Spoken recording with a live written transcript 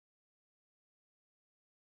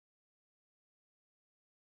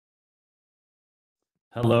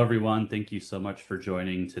Hello, everyone. Thank you so much for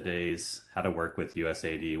joining today's How to Work with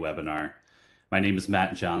USAID webinar. My name is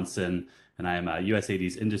Matt Johnson, and I am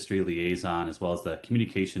USAID's Industry Liaison, as well as the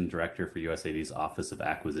Communication Director for USAID's Office of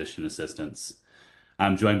Acquisition Assistance.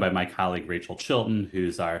 I'm joined by my colleague, Rachel Chilton,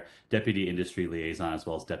 who's our Deputy Industry Liaison, as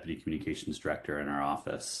well as Deputy Communications Director in our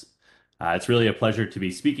office. It's really a pleasure to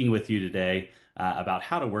be speaking with you today about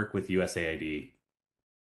how to work with USAID.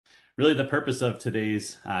 Really, the purpose of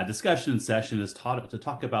today's discussion session is to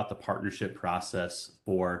talk about the partnership process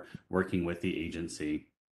for working with the agency.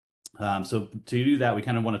 So to do that, we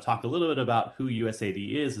kind of want to talk a little bit about who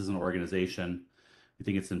USAID is as an organization. We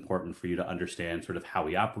think it's important for you to understand sort of how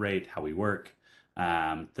we operate, how we work,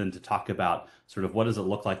 then to talk about sort of what does it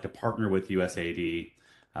look like to partner with USAID.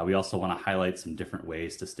 We also want to highlight some different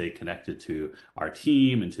ways to stay connected to our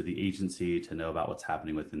team and to the agency to know about what's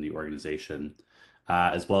happening within the organization,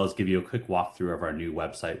 as well as give you a quick walkthrough of our new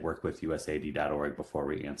website, workwithusaid.org, before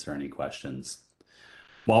we answer any questions.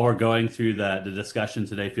 While we're going through the discussion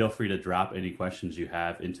today, feel free to drop any questions you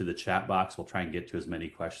have into the chat box. We'll try and get to as many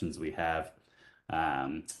questions we have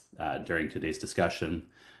during today's discussion.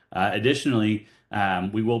 Additionally,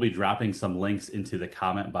 we will be dropping some links into the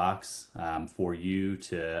comment box for you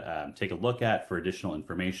to take a look at for additional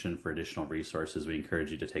information, for additional resources. We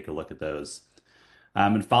encourage you to take a look at those.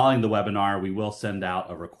 And following the webinar, we will send out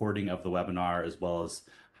a recording of the webinar as well as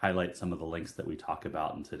highlight some of the links that we talk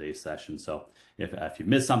about in today's session. So if you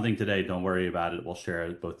missed something today, don't worry about it. We'll share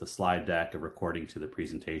both the slide deck, a recording to the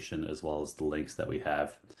presentation, as well as the links that we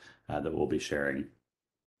have that we'll be sharing.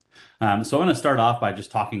 So I want to start off by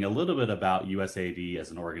just talking a little bit about USAID as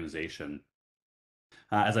an organization.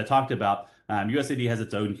 As I talked about, USAID has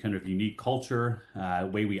its own kind of unique culture,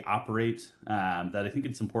 way we operate, that I think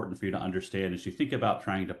it's important for you to understand as you think about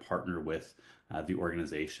trying to partner with the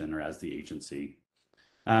organization or as the agency.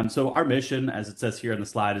 So our mission, as it says here on the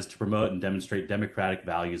slide, is to promote and demonstrate democratic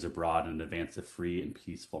values abroad and advance a free and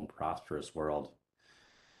peaceful and prosperous world.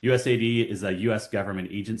 USAID is a U.S. government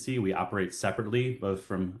agency. We operate separately, both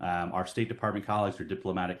from our State Department colleagues or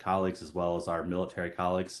diplomatic colleagues, as well as our military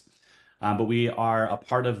colleagues. But we are a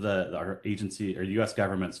part of our agency or U.S.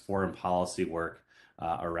 government's foreign policy work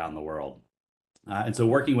around the world. And so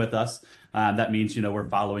working with us, that means, we're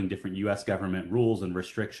following different U.S. government rules and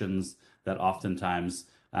restrictions that oftentimes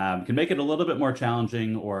can make it a little bit more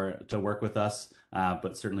challenging or to work with us,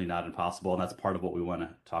 but certainly not impossible. And that's part of what we want to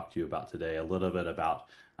talk to you about today, a little bit about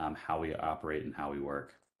how we operate and how we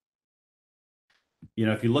work.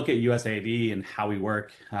 If you look at USAID and how we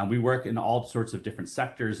work in all sorts of different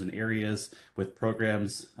sectors and areas with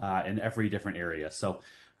programs in every different area. So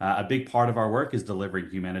a big part of our work is delivering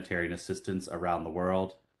humanitarian assistance around the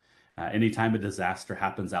world. Anytime a disaster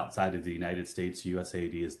happens outside of the United States,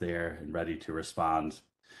 USAID is there and ready to respond.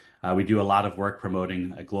 We do a lot of work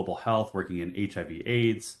promoting global health, working in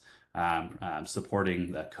HIV/AIDS,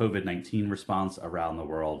 supporting the COVID-19 response around the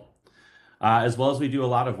world. As well as we do a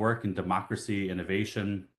lot of work in democracy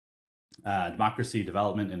innovation, democracy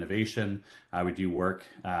development innovation. We do work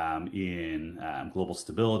in global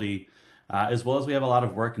stability, as well as we have a lot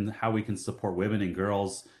of work in how we can support women and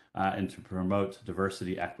girls and to promote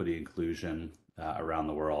diversity, equity, inclusion around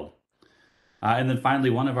the world. And then finally,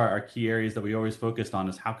 one of our key areas that we always focused on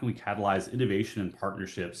is how can we catalyze innovation and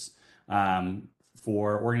partnerships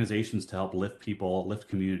for organizations to help lift people, lift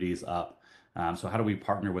communities up. So how do we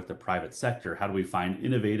partner with the private sector? How do we find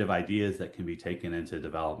innovative ideas that can be taken into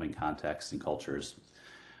development contexts and cultures?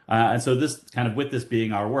 And so with this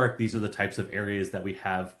being our work, these are the types of areas that we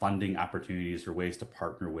have funding opportunities or ways to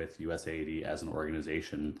partner with USAID as an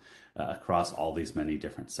organization across all these many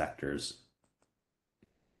different sectors.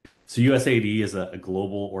 So USAID is a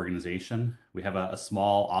global organization. We have a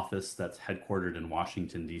small office that's headquartered in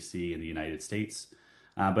Washington, D.C. in the United States.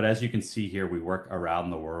 But as you can see here, we work around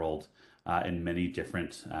the world in many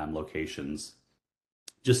different locations.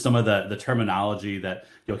 Just some of the terminology that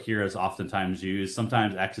you'll hear us oftentimes use,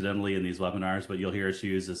 sometimes accidentally in these webinars, but you'll hear us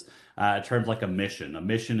use is terms like a mission. A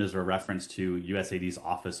mission is a reference to USAID's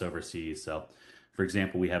office overseas. So, for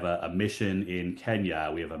example, we have a mission in Kenya,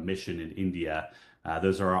 we have a mission in India.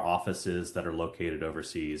 Those are our offices that are located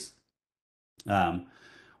overseas.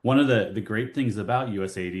 One of the great things about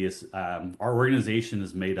USAID is our organization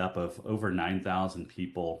is made up of over 9,000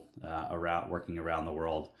 people working around the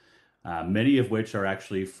world, many of which are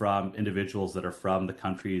actually from individuals that are from the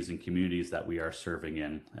countries and communities that we are serving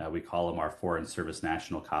in. We call them our Foreign Service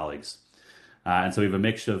National colleagues. And so we have a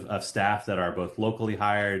mixture of staff that are both locally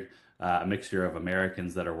hired, a mixture of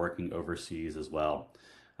Americans that are working overseas as well.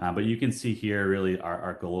 But you can see here really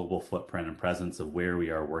our global footprint and presence of where we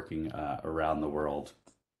are working around the world.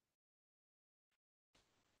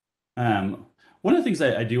 Um, One of the things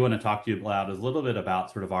I do want to talk to you about is a little bit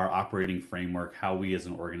about sort of our operating framework, how we as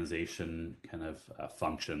an organization kind of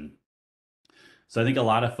function. So I think a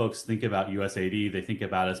lot of folks think about USAID, they think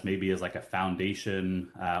about us maybe as like a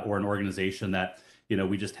foundation or an organization that,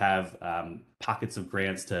 we just have pockets of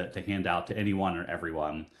grants to hand out to anyone or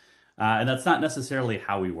everyone. And that's not necessarily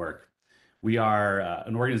how we work. We are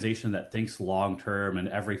an organization that thinks long term in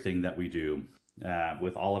everything that we do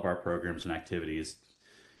with all of our programs and activities.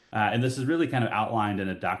 And this is really kind of outlined in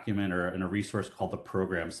a document or in a resource called the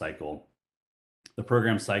program cycle. The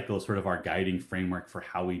program cycle is sort of our guiding framework for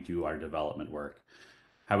how we do our development work,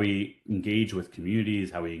 how we engage with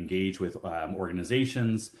communities, how we engage with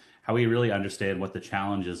organizations, how we really understand what the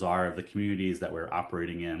challenges are of the communities that we're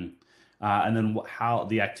operating in, and then how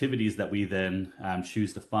the activities that we then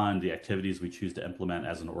choose to fund, the activities we choose to implement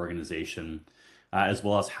as an organization, as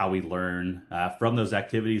well as how we learn from those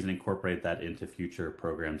activities and incorporate that into future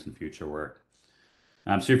programs and future work.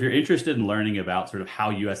 So if you're interested in learning about sort of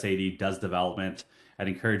how USAID does development, I'd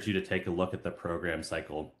encourage you to take a look at the program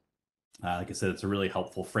cycle. Like I said, it's a really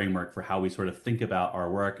helpful framework for how we sort of think about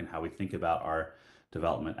our work and how we think about our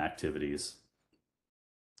development activities.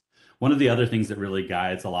 One of the other things that really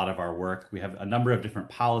guides a lot of our work, we have a number of different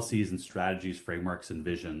policies and strategies, frameworks, and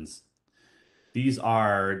visions. These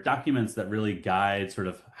are documents that really guide sort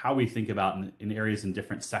of how we think about in areas in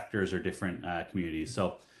different sectors or different communities.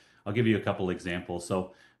 So I'll give you a couple examples.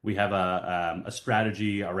 So we have a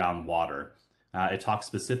strategy around water. It talks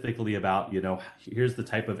specifically about, here's the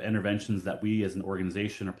type of interventions that we as an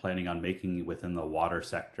organization are planning on making within the water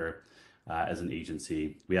sector as an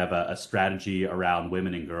agency. We have a strategy around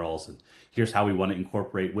women and girls. And here's how we want to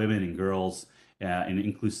incorporate women and girls and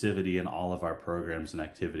inclusivity in all of our programs and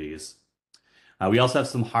activities. We also have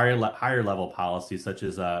some higher level policies, such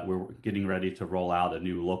as we're getting ready to roll out a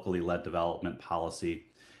new locally led development policy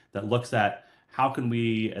that looks at how can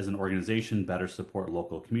we as an organization better support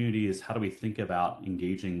local communities? How do we think about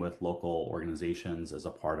engaging with local organizations as a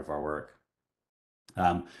part of our work?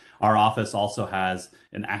 Um, our office also has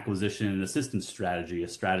an acquisition and assistance strategy, a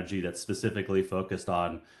strategy that's specifically focused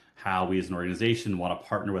on how we as an organization want to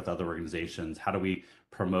partner with other organizations. How do we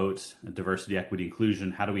promote diversity, equity,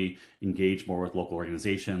 inclusion? How do we engage more with local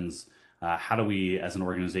organizations? How do we as an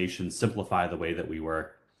organization simplify the way that we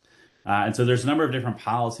work? And so there's a number of different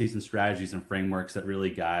policies and strategies and frameworks that really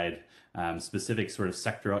guide specific sort of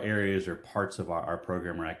sectoral areas or parts of our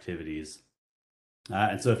program or activities.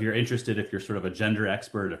 And so if you're interested, if you're sort of a gender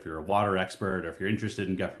expert, if you're a water expert, or if you're interested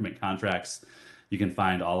in government contracts, you can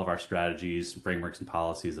find all of our strategies, frameworks, and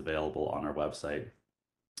policies available on our website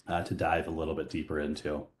to dive a little bit deeper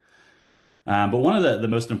into. But one of the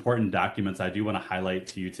most important documents I do want to highlight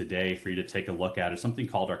to you today for you to take a look at is something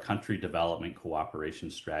called our Country Development Cooperation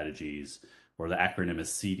Strategies, or the acronym is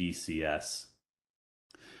CDCS.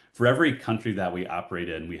 For every country that we operate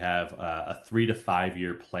in, we have a 3 to 5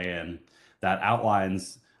 year plan that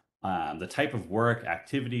outlines the type of work,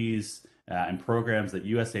 activities, and programs that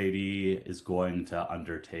USAID is going to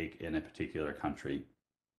undertake in a particular country.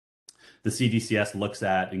 The CDCS looks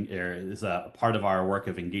at is a part of our work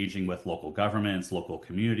of engaging with local governments, local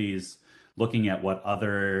communities, looking at what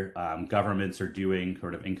other governments are doing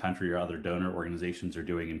sort of in country or other donor organizations are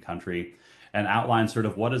doing in country, and outline sort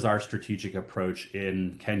of what is our strategic approach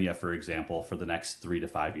in Kenya, for example, for the next 3 to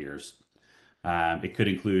 5 years. It could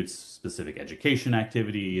include specific education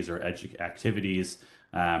activities or activities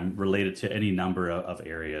related to any number of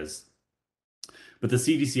areas. But the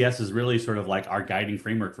CDCS is really sort of like our guiding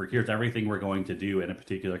framework for here's everything we're going to do in a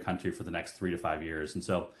particular country for the next 3 to 5 years. And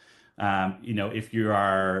so, if you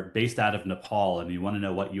are based out of Nepal and you want to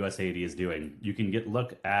know what USAID is doing, you can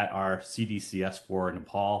look at our CDCS for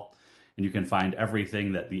Nepal, and you can find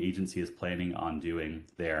everything that the agency is planning on doing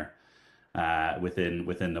there within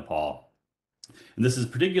Nepal. And this is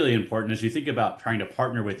particularly important as you think about trying to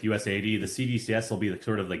partner with USAID. The CDCS will be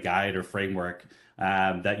sort of the guide or framework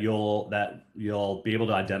that you'll be able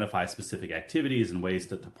to identify specific activities and ways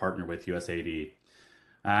to partner with USAID.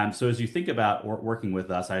 So as you think about working with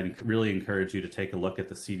us, I really encourage you to take a look at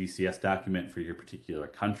the CDCS document for your particular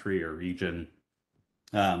country or region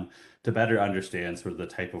to better understand sort of the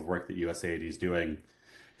type of work that USAID is doing.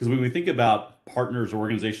 Because when we think about partners or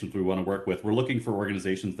organizations we want to work with, we're looking for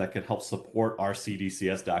organizations that can help support our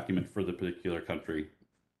CDCS document for the particular country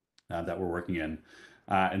that we're working in.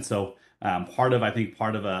 And so part of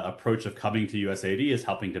an approach of coming to USAID is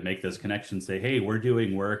helping to make those connections, say, hey, we're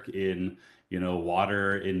doing work in,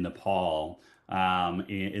 water in Nepal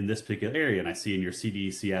in this particular area. And I see in your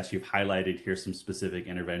CDCS, you've highlighted here some specific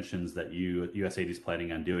interventions that USAID is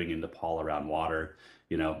planning on doing in Nepal around water.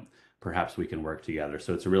 perhaps we can work together.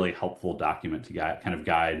 So it's a really helpful document to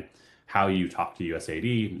guide how you talk to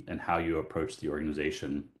USAID and how you approach the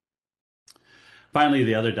organization. Finally,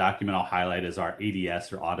 the other document I'll highlight is our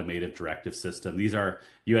ADS, or Automated Directive System. These are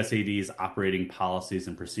USAID's operating policies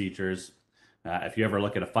and procedures. If you ever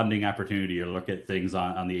look at a funding opportunity or look at things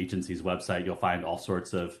on the agency's website, you'll find all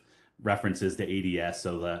sorts of references to ADS.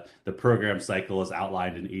 So the program cycle is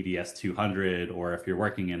outlined in ADS 200, or if you're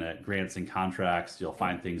working in grants and contracts, you'll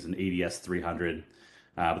find things in ADS 300.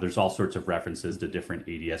 But there's all sorts of references to different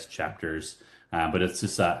ADS chapters. But it's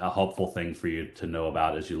just a helpful thing for you to know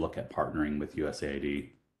about as you look at partnering with USAID.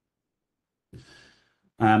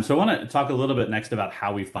 So I want to talk a little bit next about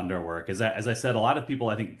how we fund our work. As I said, a lot of people,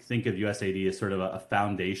 I think of USAID as sort of a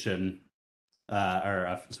foundation,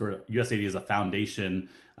 USAID as a foundation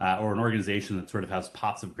or an organization that sort of has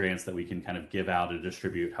pots of grants that we can kind of give out and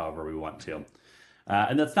distribute however we want to.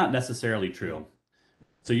 And that's not necessarily true.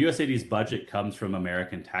 So USAID's budget comes from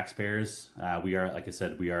American taxpayers. Like I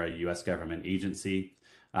said, we are a U.S. government agency.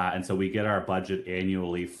 And so we get our budget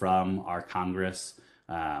annually from our Congress.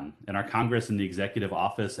 And our Congress and the executive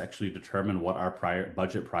office actually determine what our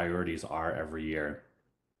budget priorities are every year.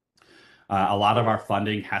 A lot of our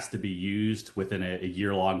funding has to be used within a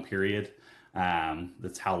year-long period.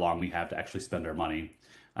 That's how long we have to actually spend our money.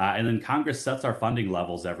 And then Congress sets our funding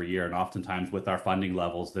levels every year. And oftentimes with our funding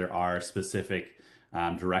levels, there are specific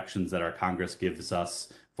directions that our Congress gives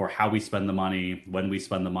us for how we spend the money, when we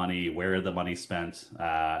spend the money, where the money's spent,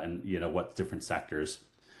 and what different sectors.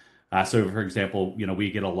 So, for example, we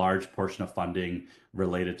get a large portion of funding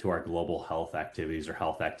related to our global health activities or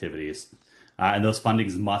health activities. And those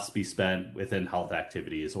fundings must be spent within health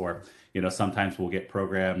activities, or sometimes we'll get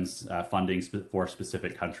programs funding for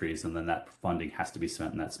specific countries, and then that funding has to be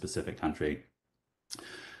spent in that specific country.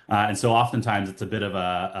 And so oftentimes it's a bit of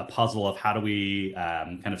a puzzle of how do we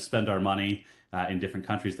kind of spend our money in different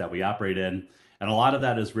countries that we operate in. And a lot of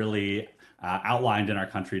that is really outlined in our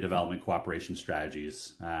country development cooperation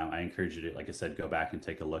strategies. I encourage you to, like I said, go back and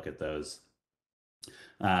take a look at those.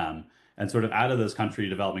 And sort of out of those country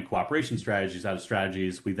development cooperation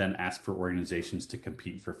strategies, we then ask for organizations to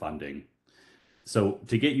compete for funding. So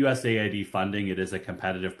to get USAID funding, it is a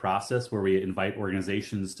competitive process where we invite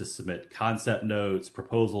organizations to submit concept notes,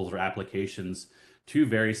 proposals, or applications to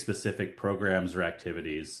very specific programs or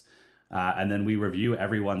activities. And then we review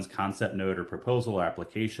everyone's concept note or proposal or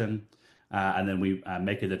application. And then we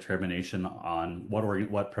make a determination on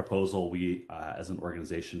what proposal we as an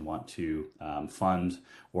organization want to fund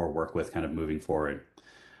or work with kind of moving forward.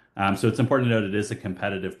 So it's important to note it is a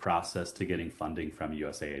competitive process to getting funding from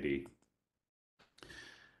USAID.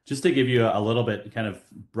 Just to give you a little bit kind of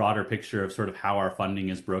broader picture of sort of how our funding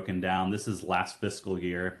is broken down, this is last fiscal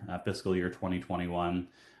year 2021.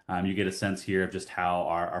 You get a sense here of just how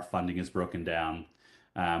our funding is broken down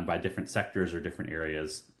by different sectors or different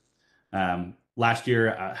areas. Last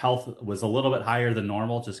year, health was a little bit higher than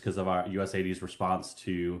normal just because of our USAID's response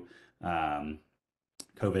to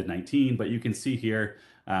COVID-19. But you can see here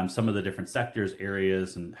some of the different sectors,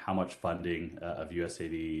 areas, and how much funding of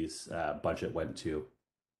USAID's budget went to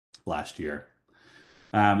last year.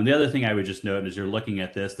 And the other thing I would just note as you're looking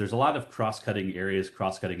at this, there's a lot of cross-cutting areas,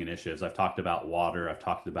 cross-cutting initiatives. I've talked about water, I've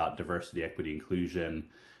talked about diversity, equity, inclusion,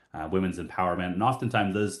 women's empowerment, and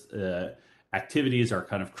oftentimes those activities are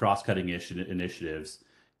kind of cross-cutting initiatives.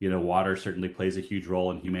 Water certainly plays a huge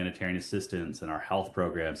role in humanitarian assistance and our health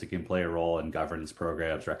programs. It can play a role in governance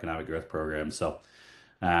programs or economic growth programs. So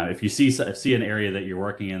if you see an area that you're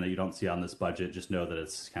working in that you don't see on this budget, just know that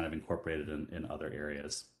it's kind of incorporated in other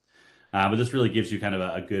areas. But this really gives you kind of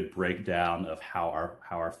a good breakdown of how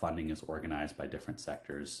our funding is organized by different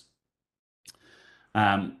sectors.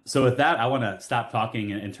 So with that, I want to stop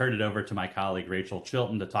talking and turn it over to my colleague, Rachel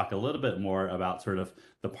Chilton, to talk a little bit more about sort of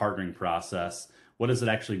the partnering process. What does it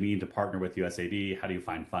actually mean to partner with USAID? How do you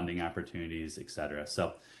find funding opportunities, et cetera?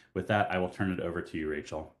 So with that, I will turn it over to you,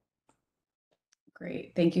 Rachel.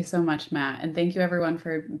 Great. Thank you so much, Matt. And thank you everyone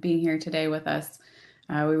for being here today with us.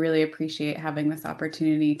 We really appreciate having this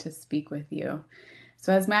opportunity to speak with you.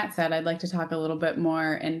 So as Matt said, I'd like to talk a little bit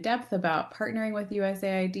more in depth about partnering with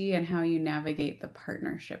USAID and how you navigate the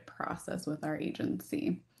partnership process with our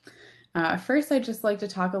agency. First, I'd just like to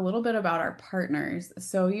talk a little bit about our partners.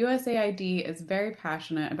 So USAID is very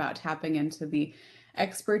passionate about tapping into the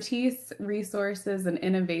expertise, resources, and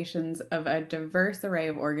innovations of a diverse array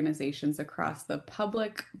of organizations across the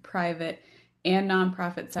public, private, and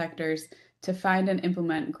nonprofit sectors to find and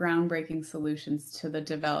implement groundbreaking solutions to the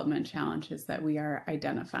development challenges that we are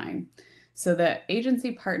identifying. So the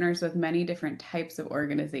agency partners with many different types of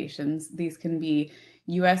organizations. These can be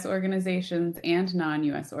US organizations and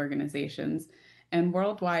non-US organizations. And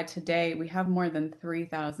worldwide today, we have more than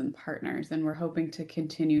 3,000 partners, and we're hoping to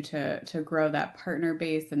continue to grow that partner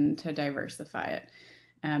base and to diversify it.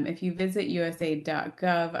 If you visit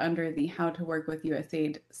usaid.gov under the How to Work with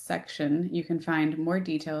USAID section, you can find more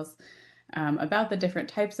details about the different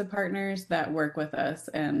types of partners that work with us.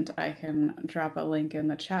 And I can drop a link in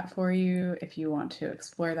the chat for you if you want to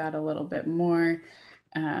explore that a little bit more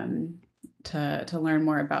um, to learn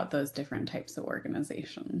more about those different types of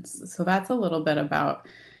organizations. So that's a little bit about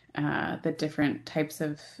the different types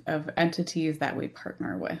of entities that we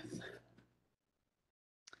partner with.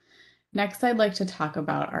 Next, I'd like to talk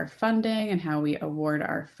about our funding and how we award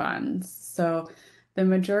our funds. So, the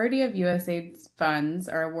majority of USAID's funds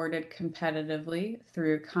are awarded competitively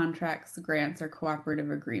through contracts, grants, or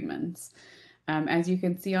cooperative agreements. As you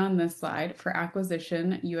can see on this slide, for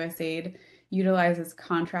acquisition, USAID utilizes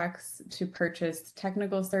contracts to purchase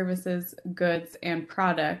technical services, goods, and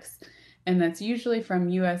products, and that's usually from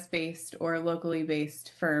US based or locally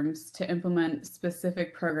based firms to implement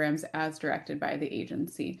specific programs as directed by the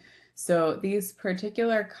agency. So these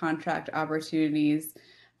particular contract opportunities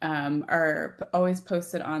are always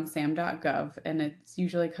posted on sam.gov, and it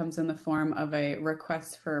usually comes in the form of a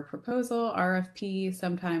request for a proposal, RFP,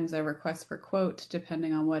 sometimes a request for quote,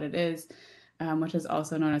 depending on what it is, which is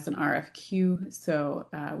also known as an RFQ. So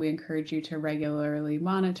we encourage you to regularly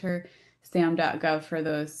monitor sam.gov for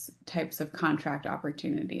those types of contract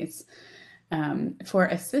opportunities. For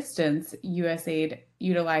assistance, USAID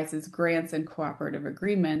utilizes grants and cooperative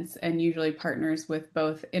agreements and usually partners with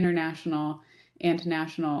both international and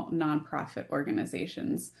national nonprofit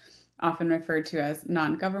organizations, often referred to as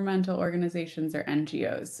non-governmental organizations or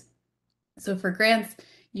NGOs. So for grants,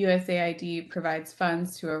 USAID provides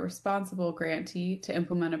funds to a responsible grantee to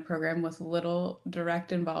implement a program with little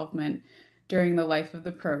direct involvement during the life of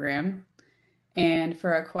the program. And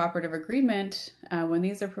for a cooperative agreement, when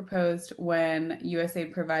these are proposed, when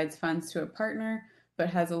USAID provides funds to a partner, but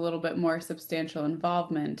has a little bit more substantial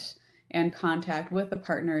involvement and contact with the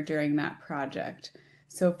partner during that project.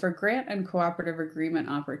 So for grant and cooperative agreement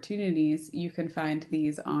opportunities, you can find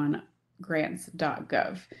these on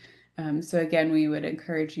grants.gov. So again, we would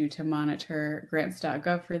encourage you to monitor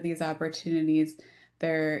grants.gov for these opportunities.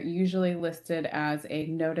 They're usually listed as a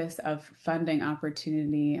notice of funding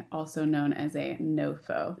opportunity, also known as a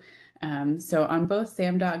NOFO. So on both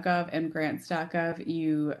sam.gov and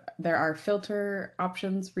grants.gov, there are filter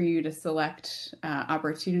options for you to select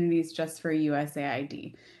opportunities just for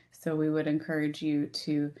USAID. So we would encourage you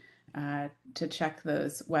to check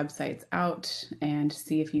those websites out and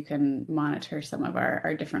see if you can monitor some of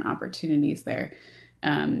our different opportunities there.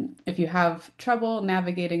 If you have trouble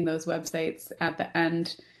navigating those websites at the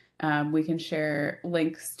end, we can share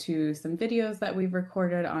links to some videos that we've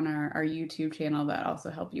recorded on our YouTube channel that also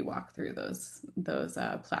help you walk through those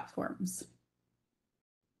platforms.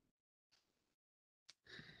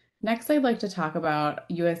 Next, I'd like to talk about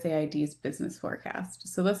USAID's business forecast.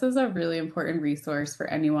 So this is a really important resource for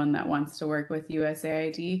anyone that wants to work with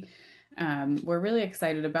USAID. We're really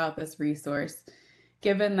excited about this resource.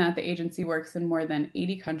 Given that the agency works in more than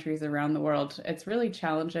 80 countries around the world, it's really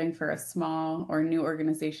challenging for a small or new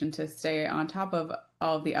organization to stay on top of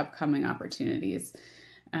all of the upcoming opportunities.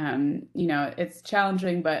 It's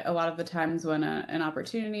challenging, but a lot of the times when an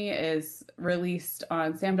opportunity is released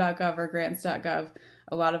on sam.gov or grants.gov,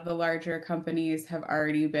 a lot of the larger companies have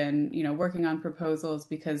already been, working on proposals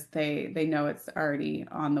because they know it's already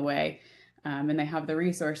on the way, and they have the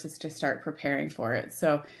resources to start preparing for it.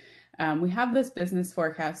 So we have this business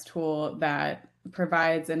forecast tool that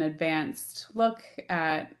provides an advanced look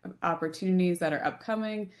at opportunities that are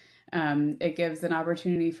upcoming. It gives an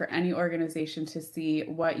opportunity for any organization to see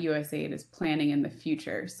what USAID is planning in the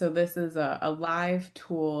future. So this is a live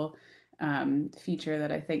tool feature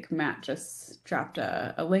that I think Matt just dropped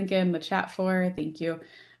a link in the chat for. Thank you.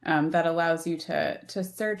 That allows you to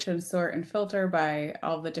search and sort and filter by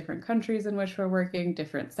all the different countries in which we're working,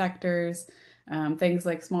 different sectors, things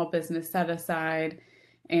like small business set aside,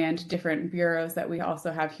 and different bureaus that we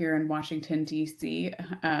also have here in Washington, D.C.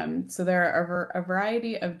 So there are a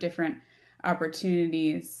variety of different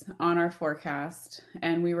opportunities on our forecast,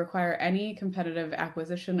 and we require any competitive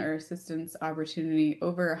acquisition or assistance opportunity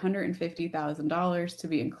over $150,000 to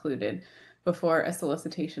be included before a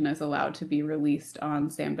solicitation is allowed to be released on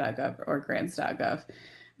sam.gov or grants.gov.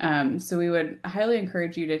 So we would highly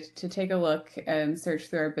encourage you to take a look and search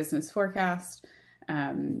through our business forecast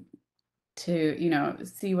to,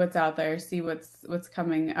 see what's out there, see what's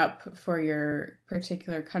coming up for your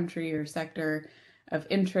particular country or sector of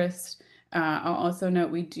interest. I'll also note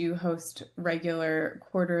we do host regular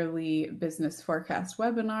quarterly business forecast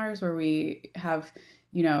webinars where we have,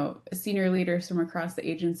 senior leaders from across the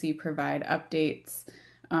agency provide updates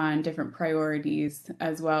on different priorities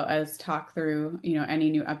as well as talk through, any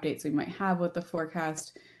new updates we might have with the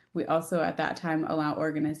forecast. We also at that time allow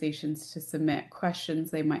organizations to submit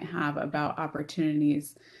questions they might have about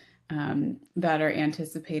opportunities that are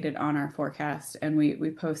anticipated on our forecast, and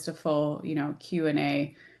we post a full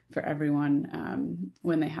Q&A for everyone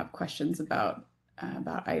when they have questions about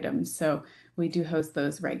items. So we do host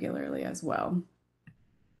those regularly as well.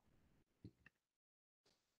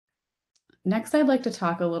 Next, I'd like to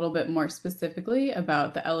talk a little bit more specifically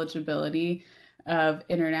about the eligibility of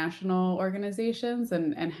international organizations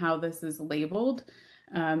and how this is labeled.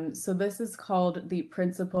 So this is called the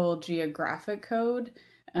Principal Geographic Code.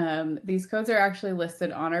 These codes are actually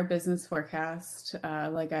listed on our business forecast,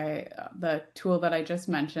 the tool that I just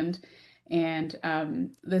mentioned. And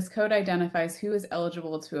this code identifies who is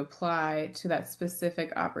eligible to apply to that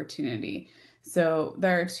specific opportunity. So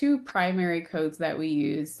there are two primary codes that we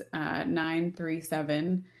use,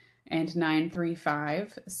 937 and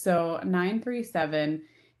 935. So 937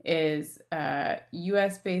 is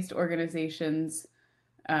US-based organizations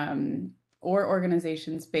or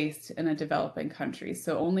organizations based in a developing country.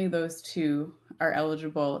 So only those two are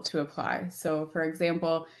eligible to apply. So for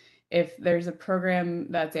example, if there's a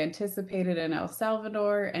program that's anticipated in El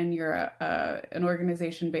Salvador and you're an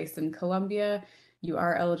organization based in Colombia, you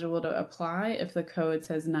are eligible to apply if the code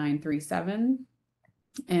says 937.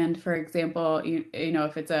 And for example,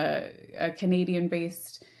 if it's a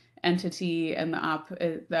Canadian-based entity and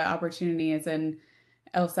the opportunity is in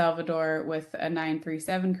El Salvador with a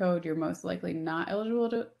 937 code, you're most likely not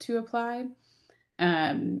eligible to apply.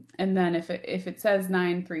 And then if it says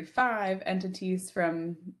 935, entities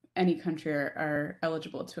from any country are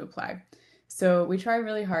eligible to apply. So we try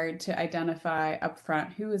really hard to identify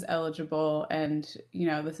upfront who is eligible, and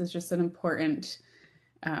this is just an important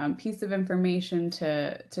piece of information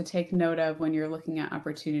to take note of when you're looking at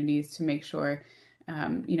opportunities to make sure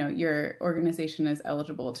your organization is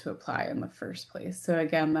eligible to apply in the first place. So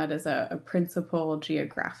again, that is a principal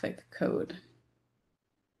geographic code.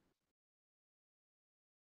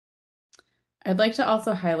 I'd like to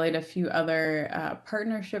also highlight a few other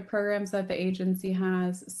partnership programs that the agency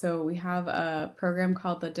has. So we have a program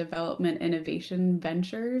called the Development Innovation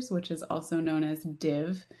Ventures, which is also known as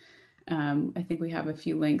DIV. I think we have a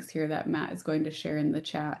few links here that Matt is going to share in the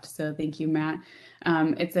chat. So thank you, Matt.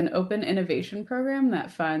 It's an open innovation program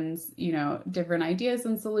that funds, different ideas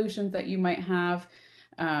and solutions that you might have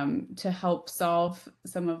to help solve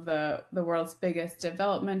some of the world's biggest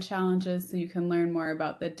development challenges. So you can learn more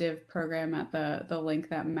about the DIV program at the link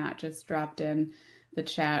that Matt just dropped in the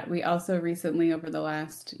chat. We also recently, over the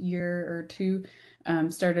last year or two,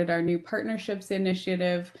 started our new partnerships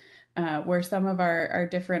initiative, where some of our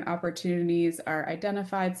different opportunities are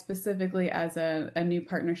identified specifically as a new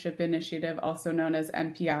partnership initiative, also known as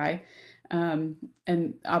NPI,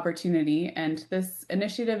 an opportunity. And this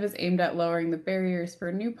initiative is aimed at lowering the barriers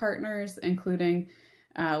for new partners, including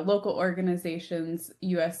local organizations,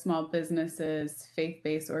 US small businesses,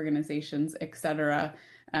 faith-based organizations, etc.,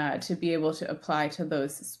 to be able to apply to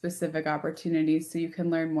those specific opportunities. So you can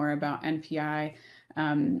learn more about NPI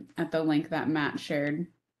at the link that Matt shared.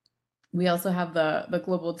 We also have the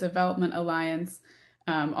Global Development Alliance,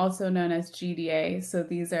 also known as GDA. So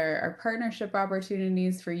these are partnership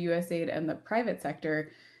opportunities for USAID and the private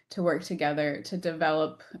sector to work together to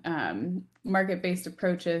develop market-based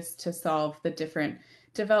approaches to solve the different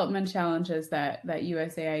development challenges that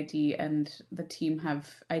USAID and the team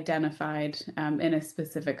have identified in a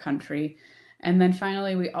specific country. And then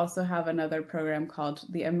finally, we also have another program called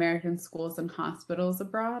the American Schools and Hospitals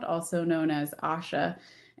Abroad, also known as ASHA.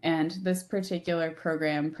 And this particular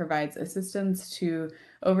program provides assistance to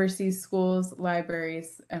overseas schools,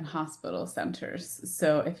 libraries, and hospital centers.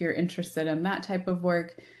 So if you're interested in that type of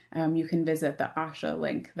work, you can visit the ASHA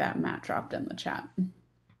link that Matt dropped in the chat.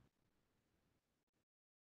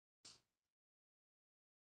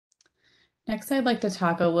 Next, I'd like to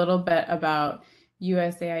talk a little bit about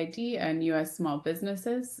USAID and US small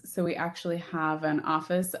businesses. So we actually have an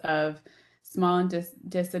Office of Small and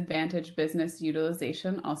Disadvantaged Business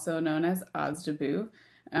Utilization, also known as OSDBU.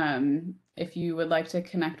 If you would like to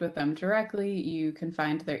connect with them directly, you can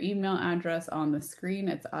find their email address on the screen.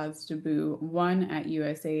 It's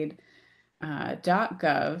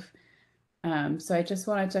osdbu1@usaid.gov. So I just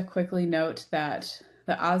wanted to quickly note that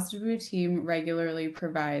The OSDBU team regularly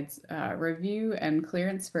provides review and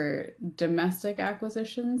clearance for domestic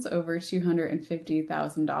acquisitions over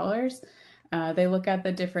 $250,000. They look at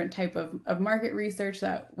the different type of market research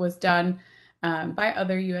that was done by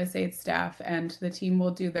other USAID staff, and the team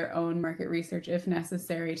will do their own market research if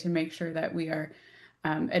necessary to make sure that we are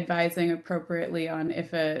advising appropriately on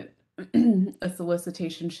if a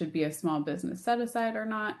solicitation should be a small business set aside or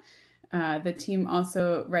not. The team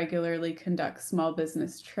also regularly conducts small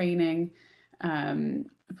business training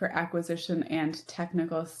for acquisition and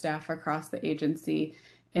technical staff across the agency,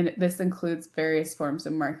 and this includes various forms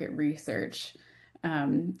of market research.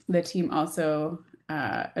 The team also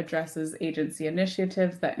addresses agency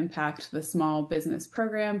initiatives that impact the small business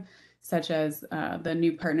program, such as the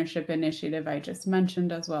new partnership initiative I just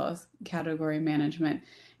mentioned, as well as category management.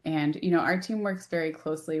 And, our team works very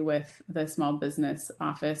closely with the small business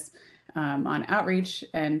office on outreach,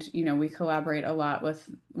 and, we collaborate a lot with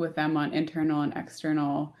them on internal and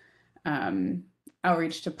external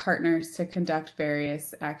outreach to partners to conduct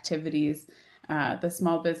various activities. The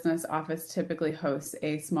small business office typically hosts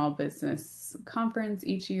a small business conference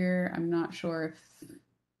each year. I'm not sure if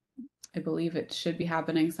I believe it should be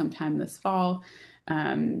happening sometime this fall.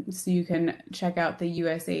 So you can check out the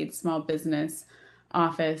USAID Small Business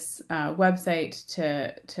Office website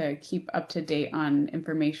to keep up to date on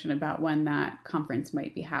information about when that conference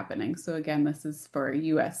might be happening. So again, this is for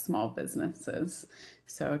US small businesses.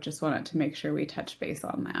 So just wanted to make sure we touch base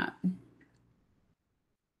on that.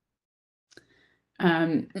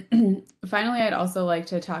 Finally, I'd also like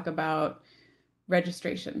to talk about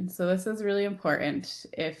registration. So this is really important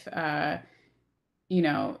if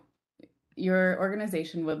your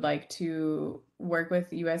organization would like to work with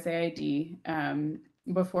USAID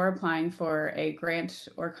before applying for a grant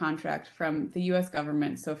or contract from the US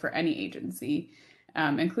government. So for any agency,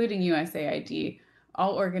 including USAID,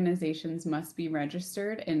 all organizations must be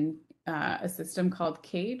registered in a system called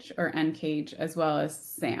CAGE or NCAGE, as well as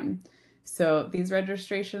SAM. So these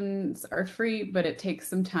registrations are free, but it takes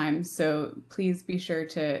some time. So please be sure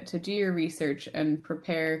to do your research and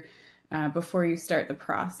prepare before you start the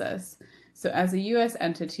process. So as a US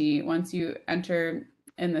entity, once you enter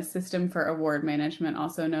in the System for Award Management,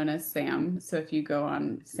 also known as SAM, so if you go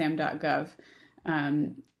on sam.gov,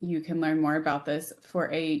 you can learn more about this. For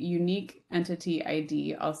a unique entity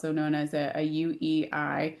ID, also known as a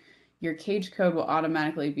UEI, your CAGE code will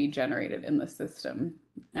automatically be generated in the system.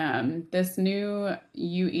 This new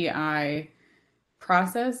UEI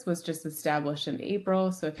process was just established in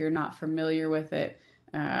April, so if you're not familiar with it,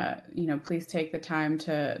 please take the time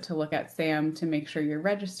to look at SAM to make sure you're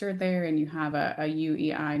registered there and you have a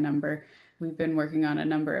UEI number. We've been working on a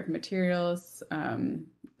number of materials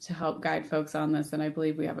to help guide folks on this, and I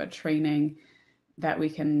believe we have a training that we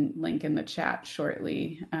can link in the chat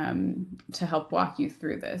shortly to help walk you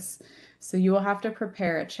through this. So you will have to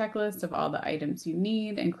prepare a checklist of all the items you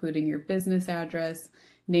need, including your business address,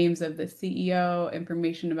 names of the CEO,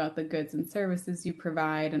 information about the goods and services you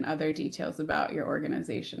provide, and other details about your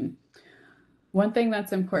organization. One thing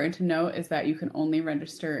that's important to note is that you can only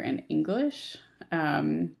register in English,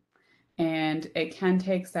 and it can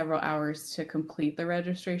take several hours to complete the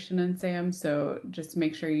registration in SAM, so just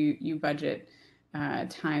make sure you budget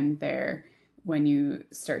time there when you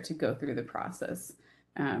start to go through the process.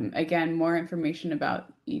 Again, more information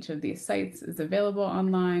about each of these sites is available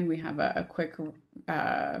online. We have a quick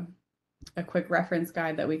reference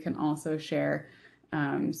guide that we can also share.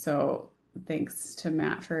 So thanks to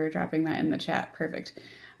Matt for dropping that in the chat. Perfect.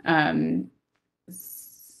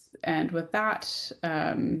 And with that,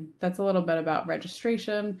 that's a little bit about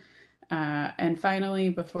registration. And finally,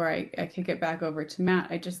 before I kick it back over to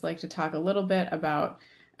Matt, I'd just like to talk a little bit about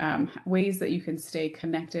ways that you can stay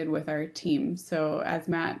connected with our team. So as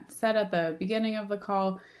Matt said at the beginning of the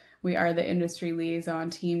call, we are the industry liaison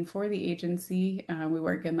team for the agency. We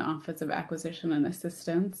work in the Office of Acquisition and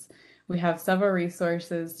Assistance. We have several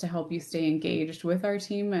resources to help you stay engaged with our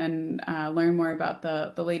team and learn more about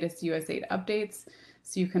the latest USAID updates.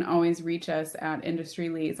 So you can always reach us at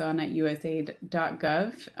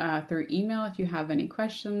industryliaison@usaid.gov through email. If you have any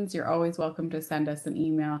questions, you're always welcome to send us an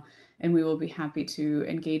email, and we will be happy to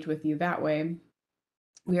engage with you that way.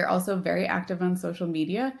 We are also very active on social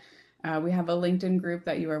media. We have a LinkedIn group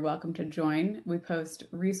that you are welcome to join. We post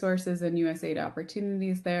resources and USAID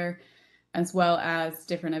opportunities there, as well as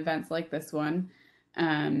different events like this one.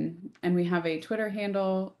 And we have a Twitter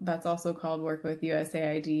handle that's also called Work with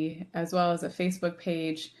USAID, as well as a Facebook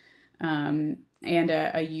page and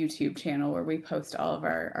a YouTube channel where we post all of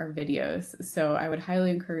our videos. So I would highly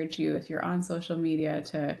encourage you, if you're on social media,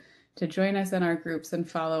 to to join us in our groups and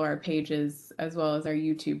follow our pages as well as our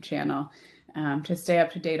YouTube channel to stay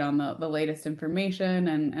up to date on the latest information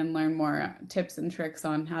and learn more tips and tricks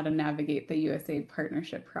on how to navigate the USAID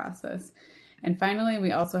partnership process. And finally,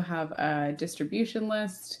 we also have a distribution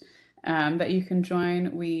list that you can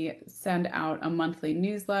join. We send out a monthly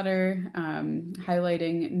newsletter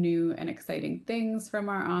highlighting new and exciting things from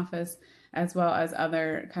our office, as well as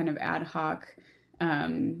other kind of ad hoc,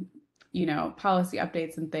 policy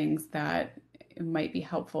updates and things that might be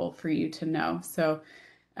helpful for you to know. So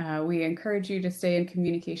we encourage you to stay in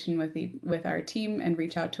communication with our team and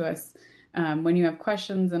reach out to us when you have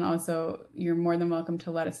questions. And also, you're more than welcome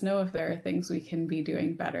to let us know if there are things we can be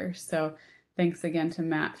doing better. So thanks again to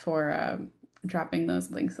Matt for dropping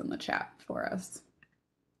those links in the chat for us.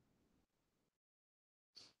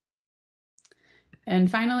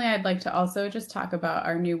 And finally, I'd like to also just talk about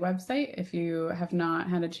our new website if you have not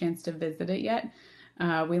had a chance to visit it yet.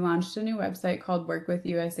 We launched a new website called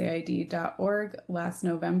workwithusaid.org last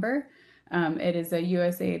November. It is a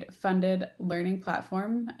USAID funded learning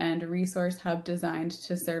platform and resource hub designed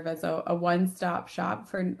to serve as a one-stop shop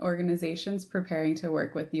for organizations preparing to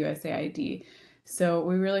work with USAID. So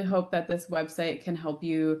we really hope that this website can help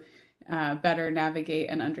you better navigate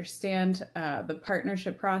and understand the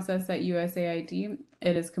partnership process at USAID.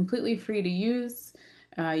 It is completely free to use.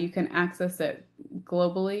 You can access it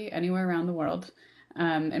globally, anywhere around the world.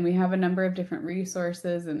 And we have a number of different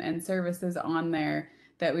resources and services on there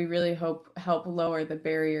that we really hope help lower the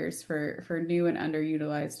barriers for new and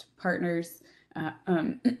underutilized partners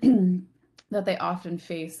that they often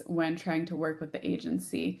face when trying to work with the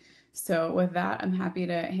agency. So with that, I'm happy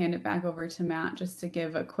to hand it back over to Matt just to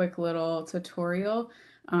give a quick little tutorial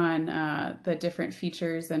on the different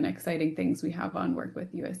features and exciting things we have on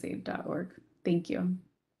workwithusaid.org. Thank you.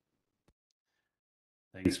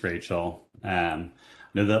 Thanks, Rachel. I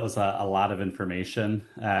know that was a lot of information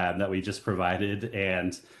that we just provided,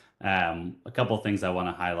 and a couple of things I want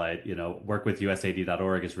to highlight.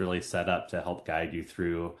 Workwithusaid.org is really set up to help guide you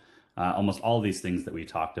through almost all of these things that we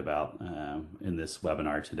talked about in this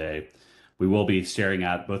webinar today. We will be sharing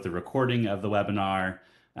out both the recording of the webinar,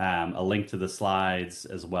 a link to the slides,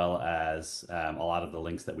 as well as a lot of the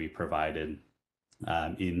links that we provided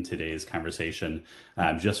in today's conversation,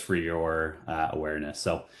 just for your awareness.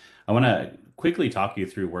 So I want to quickly talk you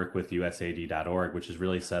through workwithusaid.org, which is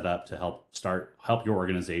really set up to help your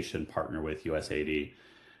organization partner with USAID.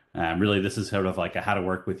 Really, this is sort of like a how to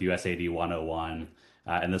work with USAID 101.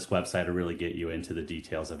 And this website will really get you into the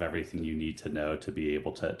details of everything you need to know to be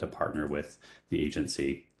able to partner with the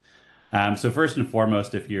agency. So first and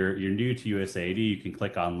foremost, if you're new to USAID, you can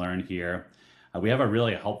click on Learn here. We have a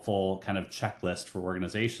really helpful kind of checklist for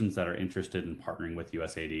organizations that are interested in partnering with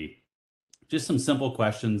USAID. Just some simple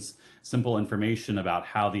questions, simple information about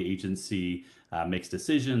how the agency makes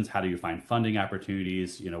decisions. How do you find funding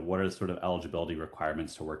opportunities? What are the sort of eligibility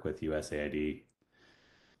requirements to work with USAID?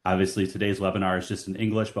 Obviously, today's webinar is just in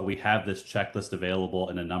English, but we have this checklist available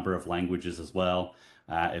in a number of languages as well,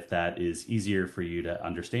 if that is easier for you to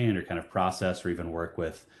understand or kind of process or even work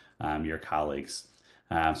with your colleagues.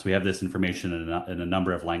 So we have this information in a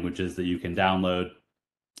number of languages that you can download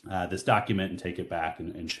this document and take it back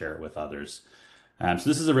and share it with others. So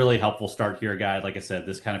this is a really helpful start here guide. Like I said,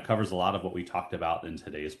 this kind of covers a lot of what we talked about in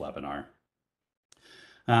today's webinar.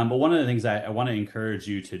 But one of the things I want to encourage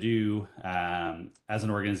you to do as an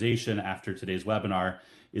organization after today's webinar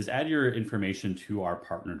is add your information to our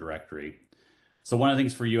partner directory. So one of the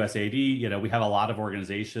things for USAID, we have a lot of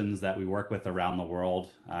organizations that we work with around the world.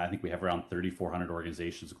 I think we have around 3,400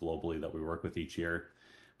 organizations globally that we work with each year.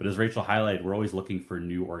 But as Rachel highlighted, we're always looking for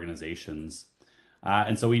new organizations.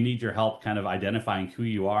 And so we need your help kind of identifying who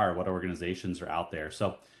you are, what organizations are out there.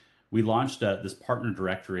 So we launched this partner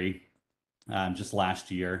directory just last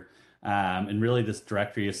year. And really this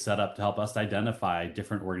directory is set up to help us identify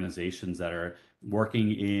different organizations that are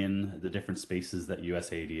working in the different spaces that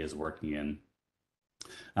USAID is working in.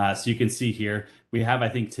 So you can see here, we have, I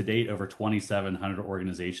think to date, over 2,700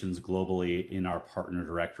 organizations globally in our partner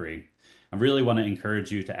directory. I really want to encourage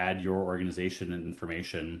you to add your organization and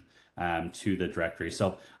information to the directory.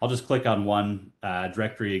 So I'll just click on one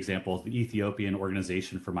directory example, the Ethiopian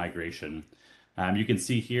Organization for Migration. You can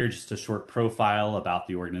see here just a short profile about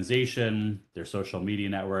the organization, their social media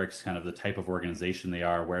networks, kind of the type of organization they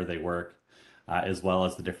are, where they work, as well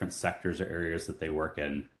as the different sectors or areas that they work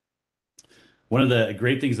in. One of the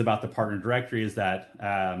great things about the partner directory is that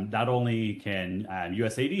not only can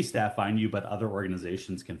USAID staff find you, but other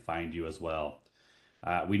organizations can find you as well.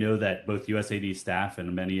 We know that both USAID staff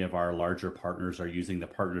and many of our larger partners are using the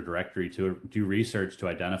partner directory to do research to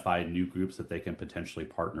identify new groups that they can potentially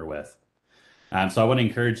partner with. So I want to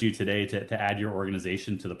encourage you today to add your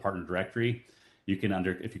organization to the partner directory. You can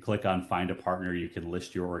if you click on find a partner, you can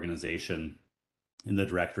list your organization in the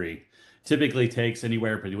directory. Typically takes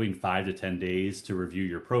anywhere between 5 to 10 days to review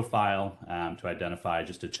your profile, to identify,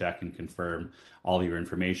 just to check and confirm all your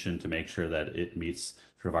information to make sure that it meets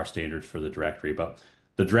sort of our standards for the directory. But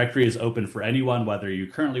the directory is open for anyone, whether you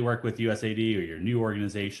currently work with USAID or your new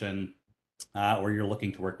organization, or you're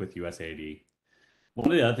looking to work with USAID. One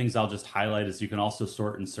of the other things I'll just highlight is you can also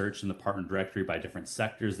sort and search in the partner directory by different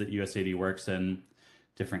sectors that USAID works in,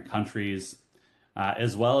 different countries,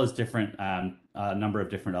 as well as different number of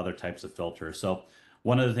different other types of filters. So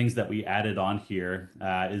one of the things that we added on here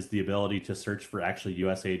is the ability to search for actually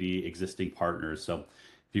USAID existing partners. So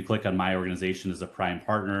if you click on my organization as a prime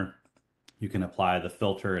partner, you can apply the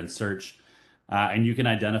filter and search, and you can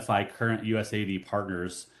identify current USAID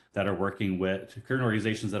partners that are working with current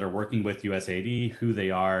organizations that are working with USAID, who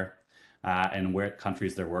they are, and where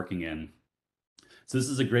countries they're working in. So this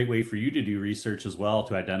is a great way for you to do research as well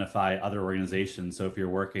to identify other organizations. So if you're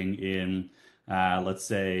working in, let's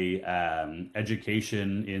say,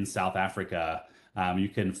 education in South Africa, you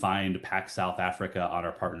can find PAC South Africa on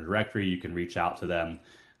our partner directory. You can reach out to them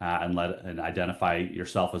and identify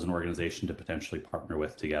yourself as an organization to potentially partner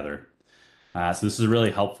with together. So this is a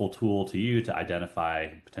really helpful tool to you to identify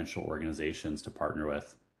potential organizations to partner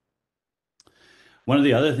with. One of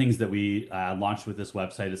the other things that we launched with this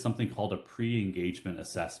website is something called a pre-engagement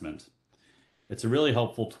assessment. It's a really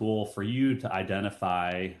helpful tool for you to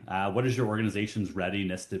identify what is your organization's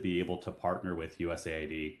readiness to be able to partner with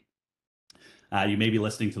USAID. You may be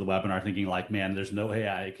listening to the webinar thinking like, man, there's no way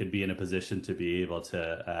I could be in a position to be able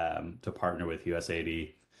to partner with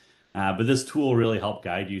USAID. But this tool really helped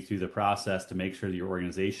guide you through the process to make sure that your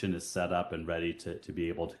organization is set up and ready to be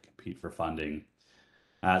able to compete for funding.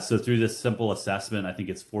 So through this simple assessment, I think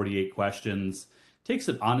it's 48 questions. It takes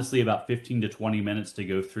it honestly about 15 to 20 minutes to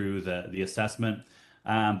go through the assessment,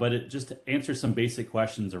 but it just answers some basic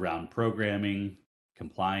questions around programming,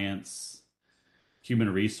 compliance,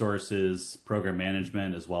 human resources, program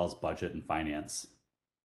management, as well as budget and finance.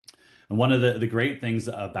 And one of the great things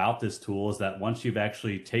about this tool is that once you've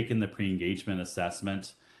actually taken the pre-engagement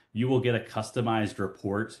assessment, you will get a customized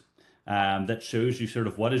report that shows you sort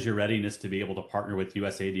of what is your readiness to be able to partner with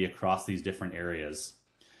USAID across these different areas.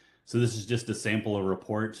 So this is just a sample of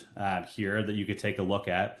report here that you could take a look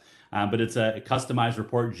at, but it's a customized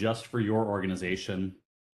report just for your organization.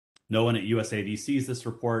 No one at USAID sees this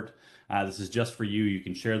report. This is just for you. You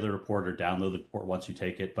can share the report or download the report once you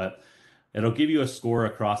take it, but it'll give you a score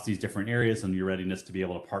across these different areas and your readiness to be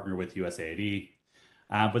able to partner with USAID.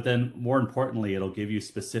 But then more importantly, it'll give you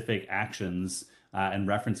specific actions and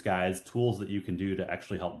reference guides, tools that you can do to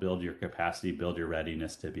actually help build your capacity, build your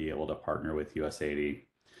readiness to be able to partner with USAID.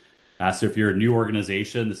 So if you're a new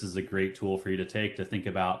organization, this is a great tool for you to take to think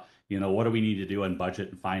about, what do we need to do in budget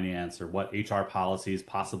and finance, or what HR policies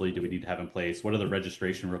possibly do we need to have in place? What are the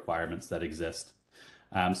registration requirements that exist?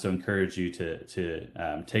 So encourage you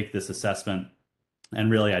to take this assessment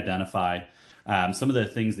and really identify some of the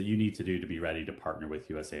things that you need to do to be ready to partner with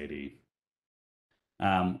USAID.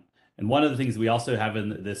 And one of the things we also have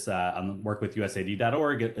in this on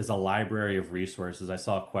workwithusaid.org is a library of resources. I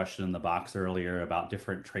saw a question in the box earlier about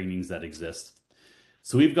different trainings that exist.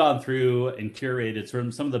 So we've gone through and curated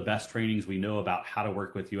some of the best trainings we know about how to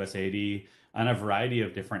work with USAID on a variety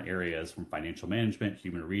of different areas, from financial management,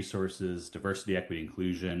 human resources, diversity, equity,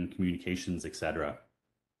 inclusion, communications, etc.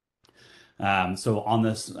 So on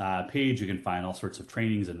this page, you can find all sorts of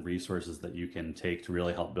trainings and resources that you can take to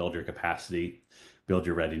really help build your capacity, build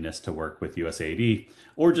your readiness to work with USAID,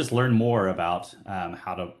 or just learn more about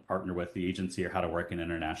how to partner with the agency or how to work in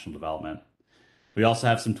international development. We also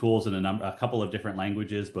have some tools in a couple of different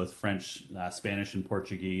languages, both French, Spanish, and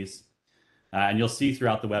Portuguese. And you'll see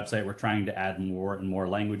throughout the website, we're trying to add more and more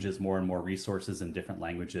languages, more and more resources in different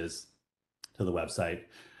languages to the website.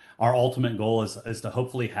 Our ultimate goal is to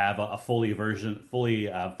hopefully have a fully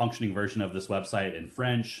functioning version of this website in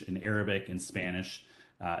French, in Arabic, in Spanish,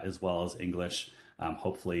 as well as English,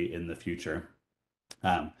 hopefully in the future.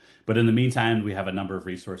 But in the meantime, we have a number of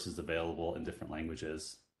resources available in different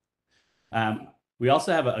languages. We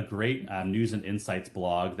also have a great news and insights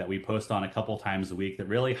blog that we post on a couple times a week that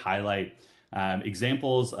really highlight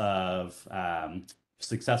examples of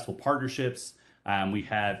successful partnerships. We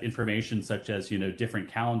have information such as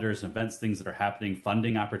different calendars, events, things that are happening,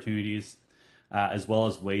 funding opportunities, as well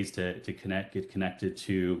as ways to get connected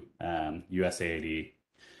to USAID.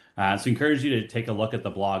 So encourage you to take a look at the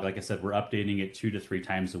blog. Like I said, we're updating it 2 to 3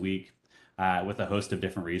 times a week with a host of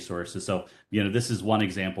different resources. So, this is one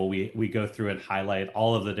example. We go through and highlight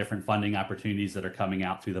all of the different funding opportunities that are coming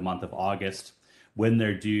out through the month of August, when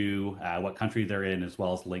they're due, what country they're in, as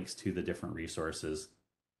well as links to the different resources.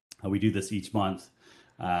 We do this each month.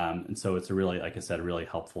 And so it's a really, like I said, a really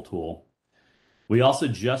helpful tool. We also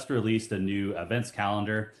just released a new events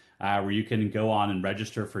calendar where you can go on and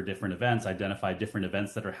register for different events, identify different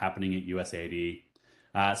events that are happening at USAID.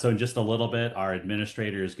 So in just a little bit, our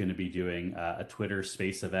administrator is going to be doing a Twitter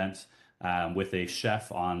space event with a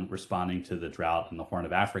chef on responding to the drought in the Horn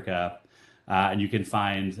of Africa. And you can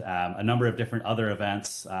find a number of different other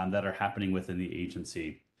events that are happening within the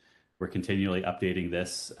agency. We're continually updating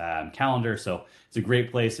this calendar, so it's a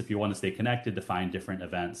great place if you want to stay connected to find different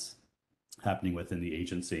events happening within the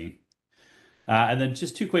agency. And then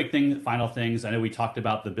just two quick final things. I know we talked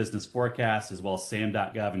about the business forecast as well as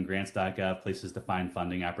SAM.gov and grants.gov, places to find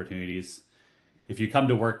funding opportunities. If you come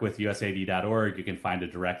to work with USAID.org, you can find a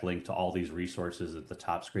direct link to all these resources at the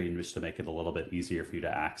top screen just to make it a little bit easier for you to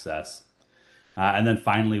access. And then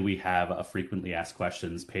finally, we have a frequently asked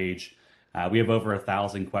questions page. We have over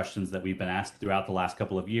 1,000 questions that we've been asked throughout the last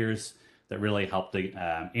couple of years that really help to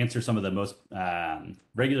answer some of the most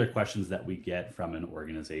regular questions that we get from an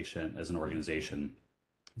organization as an organization.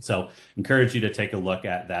 So encourage you to take a look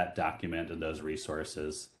at that document and those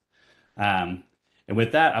resources. And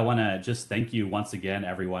with that, I want to just thank you once again,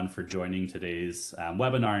 everyone, for joining today's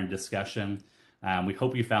webinar and discussion. We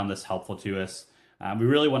hope you found this helpful to us. We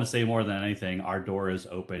really want to say more than anything, our door is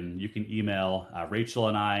open. You can email Rachel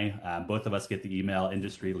and I. Both of us get the email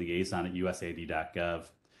industryliaison@usaid.gov.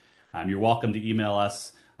 You're welcome to email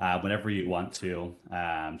us whenever you want to,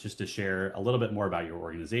 just to share a little bit more about your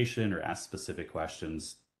organization or ask specific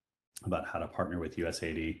questions about how to partner with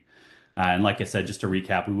USAID. And like I said, just to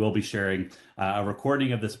recap, we will be sharing a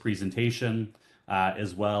recording of this presentation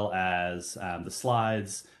as well as the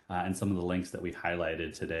slides and some of the links that we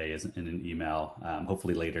highlighted today in an email,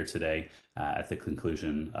 hopefully later today at the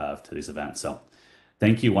conclusion of today's event. So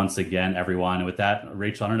thank you once again, everyone. And with that,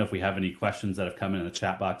 Rachel, I don't know if we have any questions that have come in the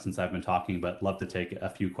chat box since I've been talking, but love to take a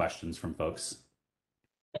few questions from folks.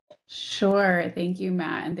 Sure. Thank you,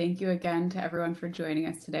 Matt. And thank you again to everyone for joining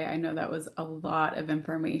us today. I know that was a lot of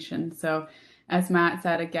information. So as Matt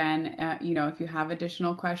said, again, if you have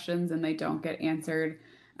additional questions and they don't get answered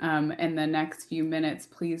in the next few minutes,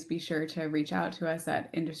 please be sure to reach out to us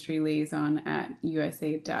at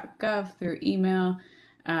industryliaison@usaid.gov through email.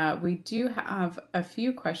 We do have a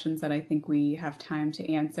few questions that I think we have time to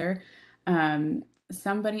answer.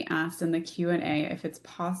 Somebody asked in the Q&A if it's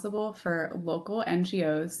possible for local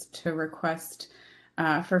NGOs to request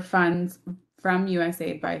for funds from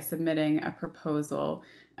USAID by submitting a proposal,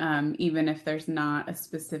 even if there's not a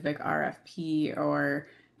specific RFP or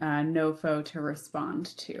NOFO to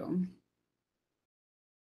respond to.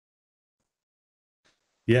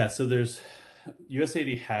 Yeah, so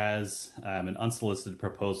USAID has an unsolicited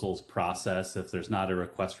proposals process. If there's not a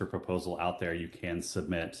request for proposal out there, you can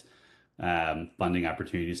submit funding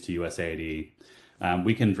opportunities to USAID.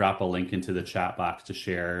 We can drop a link into the chat box to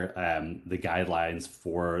share the guidelines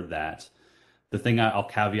for that. The thing I'll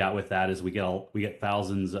caveat with that is we get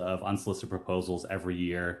thousands of unsolicited proposals every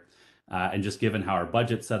year. And just given how our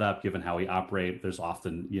budget's set up, given how we operate, there's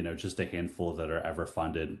often, just a handful that are ever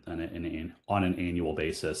funded on an annual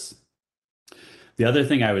basis. The other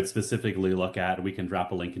thing I would specifically look at, we can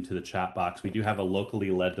drop a link into the chat box. We do have a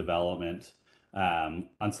locally led development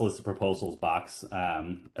unsolicited proposals box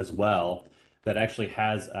as well that actually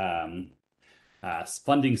has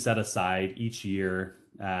funding set aside each year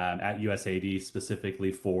at USAID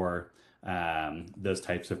specifically for those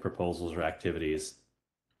types of proposals or activities.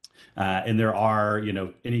 And there are,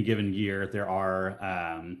 any given year, there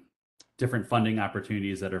are different funding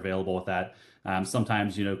opportunities that are available with that.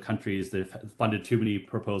 Sometimes, countries that have funded too many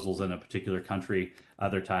proposals in a particular country.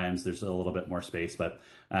 Other times there's a little bit more space, but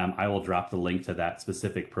I will drop the link to that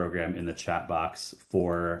specific program in the chat box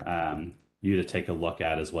for you to take a look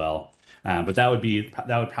at as well. But that would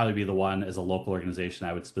probably be the one as a local organization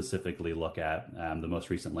I would specifically look at, the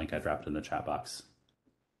most recent link I dropped in the chat box.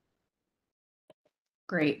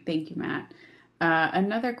 Great. Thank you, Matt.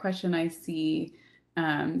 Another question I see,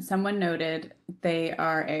 someone noted they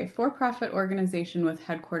are a for-profit organization with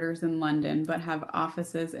headquarters in London, but have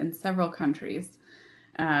offices in several countries.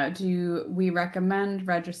 Do we recommend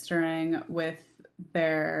registering with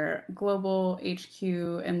their global HQ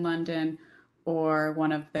in London or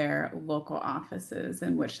one of their local offices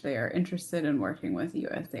in which they are interested in working with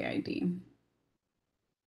USAID?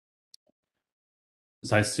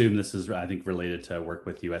 So I assume this is, I think, related to work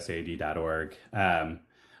with USAID.org.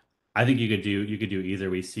 I think you could do either.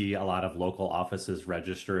 We see a lot of local offices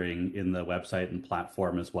registering in the website and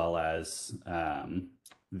platform as well as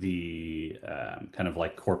the kind of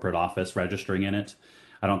like corporate office registering in it.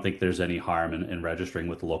 I don't think there's any harm in registering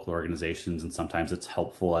with local organizations, and sometimes it's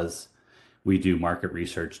helpful as we do market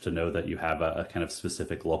research to know that you have a kind of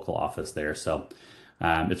specific local office there. So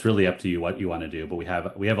it's really up to you what you want to do. But we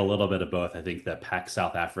have a little bit of both. I think the PAC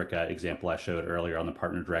South Africa example I showed earlier on the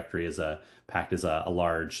partner directory is a PAC is a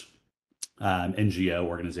large NGO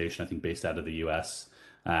organization, I think based out of the US.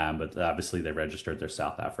 But obviously they registered their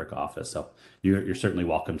South Africa office. So you're certainly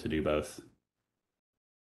welcome to do both.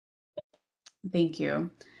 Thank you.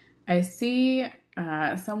 I see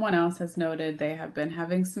someone else has noted they have been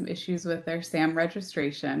having some issues with their SAM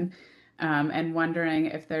registration and wondering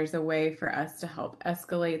if there's a way for us to help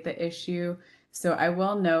escalate the issue. So I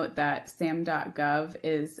will note that SAM.gov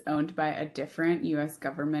is owned by a different US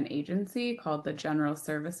government agency called the General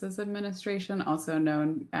Services Administration, also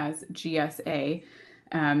known as GSA.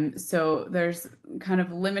 So there's kind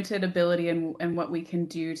of limited ability in what we can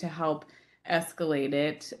do to help escalate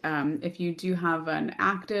it. If you do have an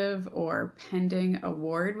active or pending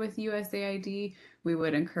award with USAID, we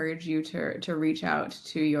would encourage you to reach out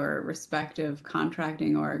to your respective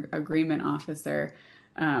contracting or agreement officer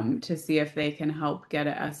to see if they can help get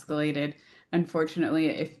it escalated.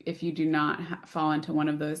 Unfortunately, if you do not fall into one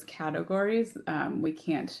of those categories, we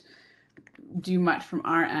can't do much from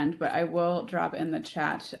our end, but I will drop in the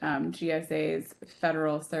chat GSA's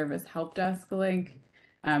Federal Service Help Desk link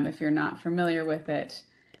if you're not familiar with it,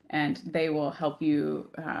 and they will help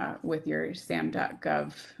you with your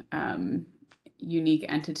SAM.gov unique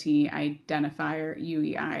entity identifier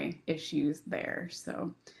UEI issues there.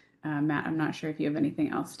 So, Matt, I'm not sure if you have anything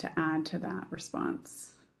else to add to that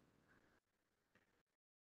response.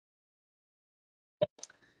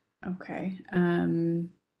 Okay. Trying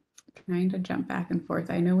to jump back and forth.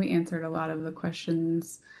 I know we answered a lot of the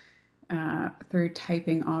questions through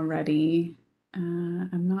typing already.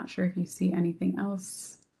 I'm not sure if you see anything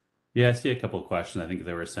else. Yeah, I see a couple of questions. I think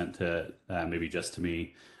they were sent to maybe just to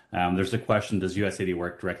me. There's a question: does USAID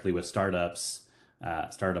work directly with startups,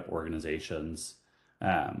 startup organizations?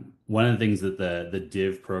 One of the things that the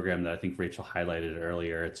DIV program that I think Rachel highlighted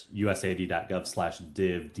earlier, it's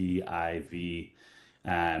usaid.gov/div, DIV,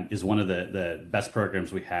 is one of the best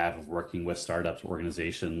programs we have of working with startups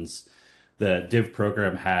organizations. The DIV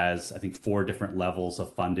program has, I think, four different levels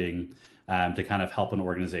of funding to kind of help an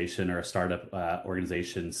organization or a startup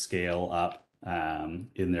organization scale up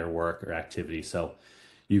in their work or activity. So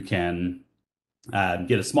you can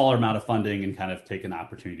get a smaller amount of funding and kind of take an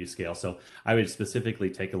opportunity scale. So I would specifically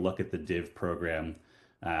take a look at the DIV program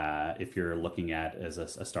if you're looking at as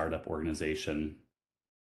a startup organization.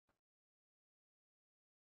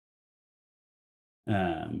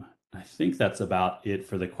 I think that's about it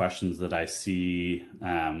for the questions that I see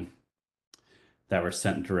that were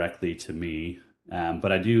sent directly to me.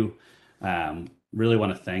 But I do really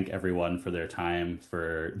want to thank everyone for their time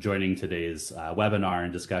for joining today's webinar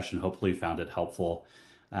and discussion. Hopefully you found it helpful.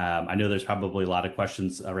 I know there's probably a lot of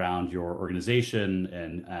questions around your organization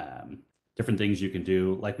and different things you can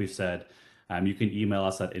do. Like we've said, you can email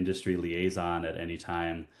us at industry liaison at any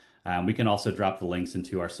time. We can also drop the links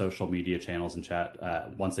into our social media channels and chat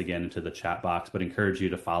once again into the chat box, but encourage you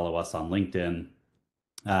to follow us on LinkedIn,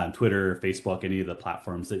 Twitter, Facebook, any of the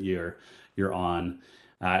platforms that you're on.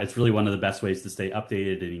 It's really one of the best ways to stay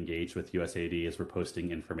updated and engaged with USAID as we're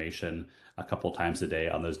posting information a couple times a day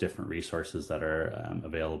on those different resources that are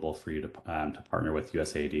available for you to partner with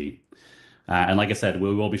USAID. And like I said,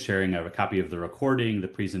 we will be sharing a copy of the recording, the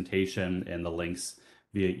presentation, and the links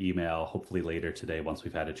via email, hopefully later today once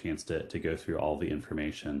we've had a chance to go through all the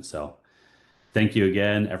information. So thank you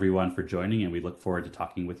again, everyone, for joining, and we look forward to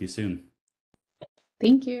talking with you soon.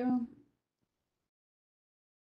 Thank you.